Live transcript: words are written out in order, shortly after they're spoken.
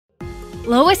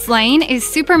Lois Lane is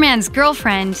Superman's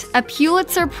girlfriend, a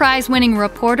Pulitzer Prize-winning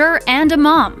reporter, and a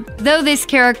mom. Though this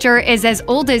character is as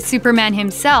old as Superman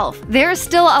himself, there's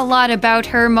still a lot about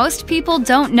her most people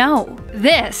don't know.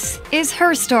 This is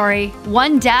her story,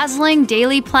 one dazzling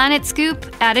Daily Planet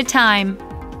scoop at a time.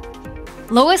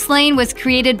 Lois Lane was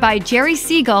created by Jerry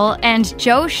Siegel and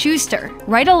Joe Shuster,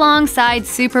 right alongside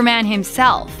Superman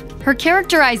himself. Her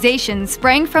characterization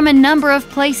sprang from a number of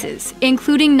places,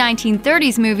 including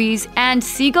 1930s movies and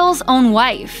Siegel's own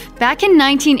wife. Back in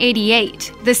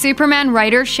 1988, the Superman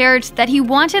writer shared that he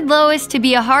wanted Lois to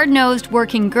be a hard-nosed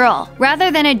working girl,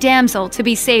 rather than a damsel to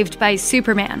be saved by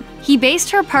Superman. He based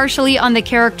her partially on the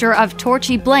character of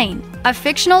Torchy Blane, a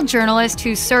fictional journalist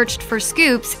who searched for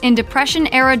scoops in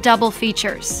Depression-era double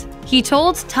features. He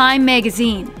told Time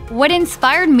magazine, "What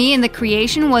inspired me in the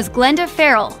creation was Glenda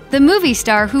Farrell, the movie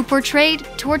star who portrayed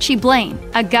Torchy Blane,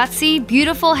 a gutsy,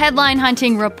 beautiful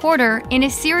headline-hunting reporter in a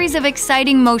series of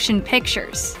exciting motion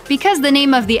pictures. Because the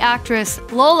name of the actress,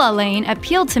 Lois Lane,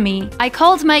 appealed to me, I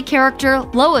called my character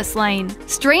Lois Lane.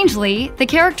 Strangely, the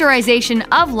characterization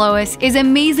of Lois is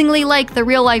amazingly like the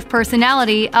real-life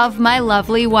personality of my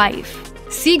lovely wife."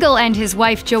 Siegel and his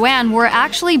wife Joanne were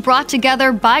actually brought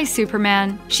together by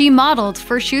Superman. She modeled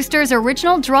for Shuster's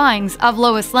original drawings of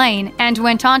Lois Lane and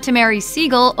went on to marry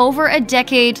Siegel over a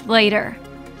decade later.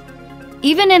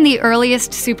 Even in the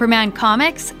earliest Superman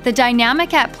comics, the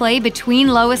dynamic at play between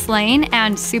Lois Lane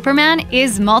and Superman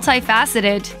is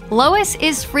multifaceted. Lois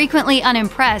is frequently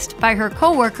unimpressed by her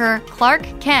co-worker Clark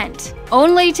Kent,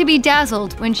 only to be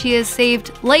dazzled when she is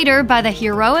saved later by the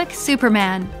heroic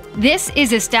Superman. This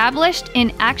is established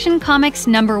in Action Comics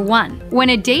 #1, when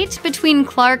a date between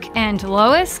Clark and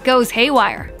Lois goes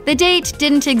haywire. The date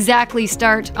didn't exactly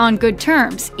start on good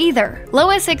terms, either.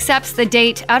 Lois accepts the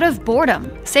date out of boredom,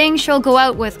 saying she'll go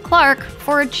out with Clark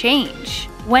for a change.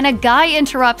 When a guy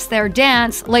interrupts their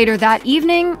dance later that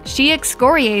evening, she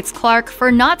excoriates Clark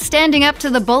for not standing up to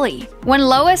the bully. When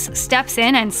Lois steps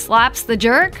in and slaps the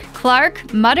jerk,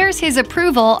 Clark mutters his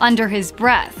approval under his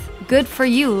breath. "Good for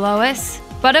you, Lois."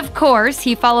 But of course,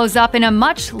 he follows up in a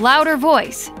much louder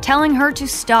voice, telling her to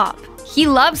stop. He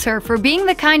loves her for being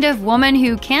the kind of woman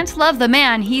who can't love the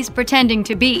man he's pretending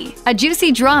to be. A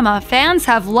juicy drama fans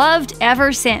have loved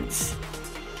ever since.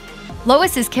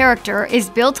 Lois's character is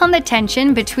built on the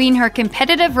tension between her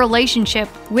competitive relationship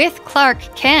with Clark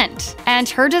Kent and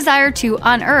her desire to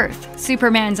unearth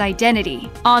Superman's identity.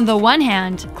 On the one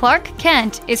hand, Clark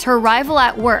Kent is her rival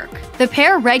at work. The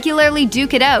pair regularly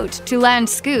duke it out to land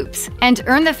scoops and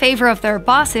earn the favor of their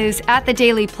bosses at the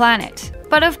Daily Planet.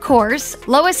 But of course,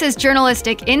 Lois's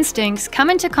journalistic instincts come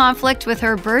into conflict with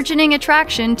her burgeoning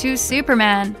attraction to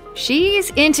Superman.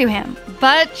 She's into him,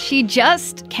 but she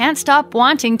just can't stop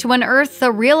wanting to unearth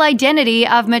the real identity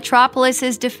of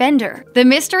Metropolis's defender. The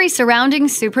mystery surrounding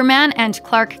Superman and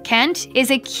Clark Kent is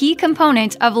a key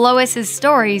component of Lois's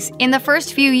stories in the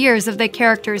first few years of the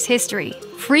character's history.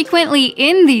 Frequently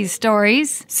in these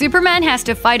stories, Superman has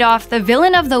to fight off the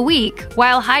villain of the week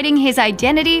while hiding his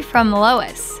identity from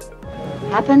Lois.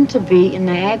 Happened to be in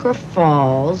Niagara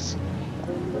Falls,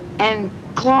 and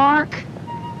Clark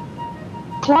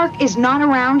is not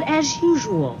around as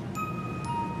usual.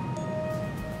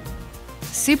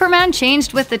 Superman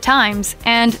changed with the times,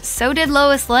 and so did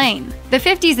Lois Lane. The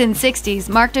 50s and 60s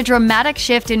marked a dramatic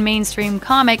shift in mainstream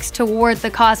comics toward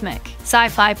the cosmic.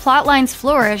 Sci-fi plotlines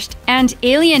flourished, and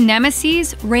alien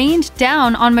nemeses rained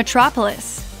down on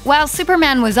Metropolis. While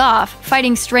Superman was off,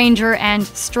 fighting stranger and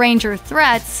stranger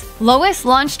threats, Lois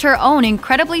launched her own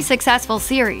incredibly successful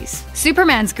series.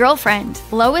 Superman's girlfriend,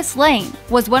 Lois Lane,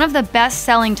 was one of the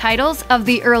best-selling titles of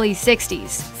the early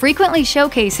 60s, frequently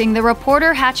showcasing the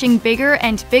reporter hatching bigger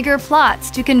and bigger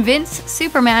plots to convince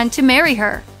Superman to marry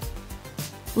her.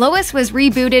 Lois was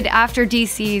rebooted after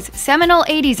DC's seminal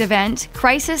 80s event,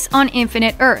 Crisis on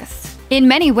Infinite Earths. In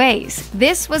many ways,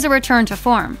 this was a return to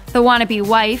form. The wannabe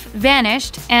wife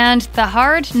vanished, and the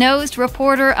hard-nosed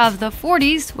reporter of the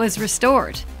 40s was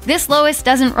restored. This Lois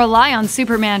doesn't rely on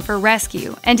Superman for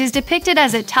rescue, and is depicted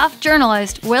as a tough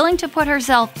journalist willing to put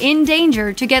herself in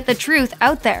danger to get the truth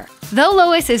out there. Though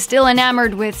Lois is still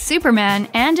enamored with Superman,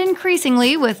 and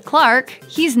increasingly with Clark,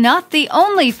 he's not the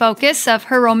only focus of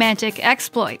her romantic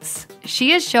exploits.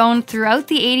 She is shown throughout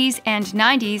the 80s and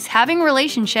 90s having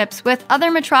relationships with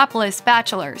other Metropolis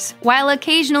bachelors, while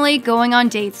occasionally going on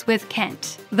dates with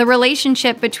Kent. The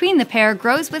relationship between the pair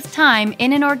grows with time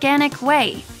in an organic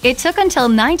way. It took until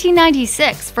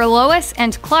 1996 for Lois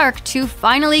and Clark to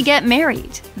finally get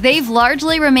married. They've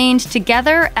largely remained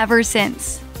together ever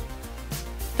since.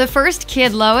 The first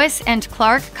kid Lois and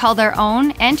Clark call their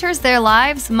own enters their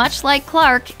lives much like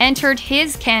Clark entered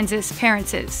his Kansas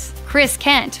parents'. Chris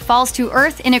Kent falls to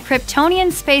Earth in a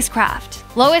Kryptonian spacecraft.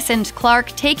 Lois and Clark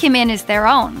take him in as their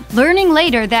own, learning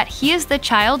later that he is the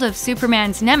child of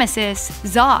Superman's nemesis,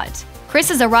 Zod.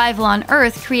 Chris's arrival on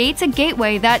Earth creates a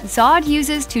gateway that Zod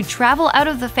uses to travel out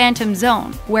of the Phantom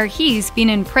Zone, where he's been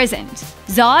imprisoned.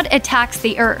 Zod attacks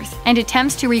the Earth and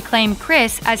attempts to reclaim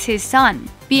Chris as his son.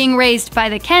 Being raised by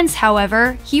the Kents,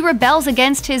 however, he rebels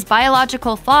against his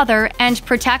biological father and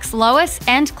protects Lois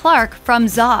and Clark from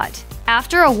Zod.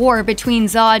 After a war between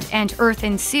Zod and Earth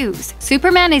ensues,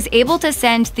 Superman is able to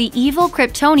send the evil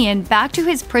Kryptonian back to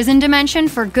his prison dimension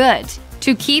for good.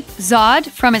 To keep Zod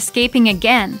from escaping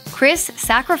again, Chris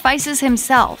sacrifices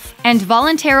himself and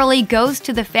voluntarily goes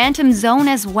to the Phantom Zone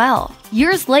as well.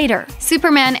 Years later,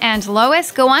 Superman and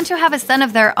Lois go on to have a son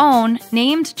of their own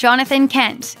named Jonathan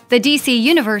Kent, the DC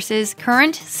Universe's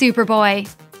current Superboy.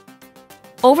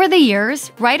 Over the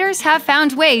years, writers have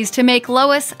found ways to make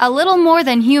Lois a little more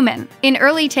than human. In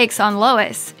early takes on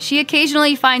Lois, she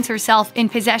occasionally finds herself in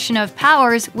possession of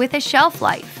powers with a shelf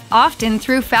life, often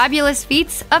through fabulous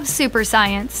feats of super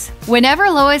science.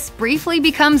 Whenever Lois briefly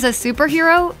becomes a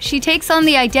superhero, she takes on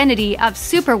the identity of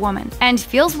Superwoman and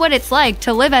feels what it's like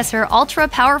to live as her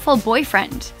ultra-powerful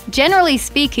boyfriend. Generally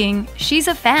speaking, she's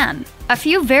a fan. A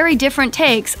few very different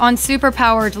takes on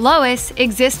superpowered Lois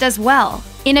exist as well.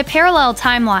 In a parallel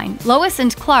timeline, Lois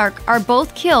and Clark are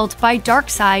both killed by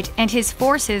Darkseid and his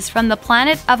forces from the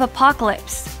planet of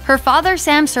Apocalypse. Her father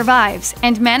Sam survives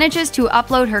and manages to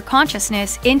upload her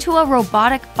consciousness into a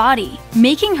robotic body,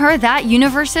 making her that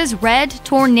universe's Red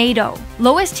Tornado.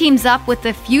 Lois teams up with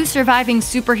the few surviving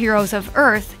superheroes of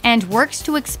Earth and works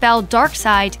to expel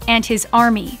Darkseid and his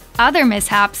army. Other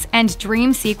mishaps and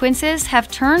dream sequences have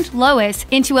turned Lois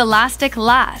into Elastic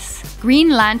Lass,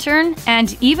 Green Lantern,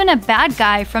 and even a bad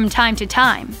guy from time to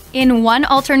time. In one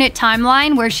alternate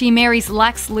timeline where she marries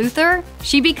Lex Luthor,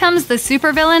 she becomes the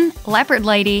supervillain Leopard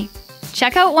Lady.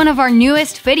 Check out one of our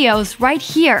newest videos right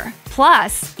here.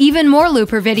 Plus, even more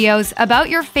Looper videos about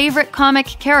your favorite comic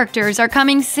characters are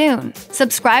coming soon.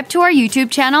 Subscribe to our YouTube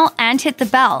channel and hit the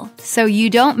bell so you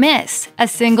don't miss a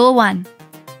single one.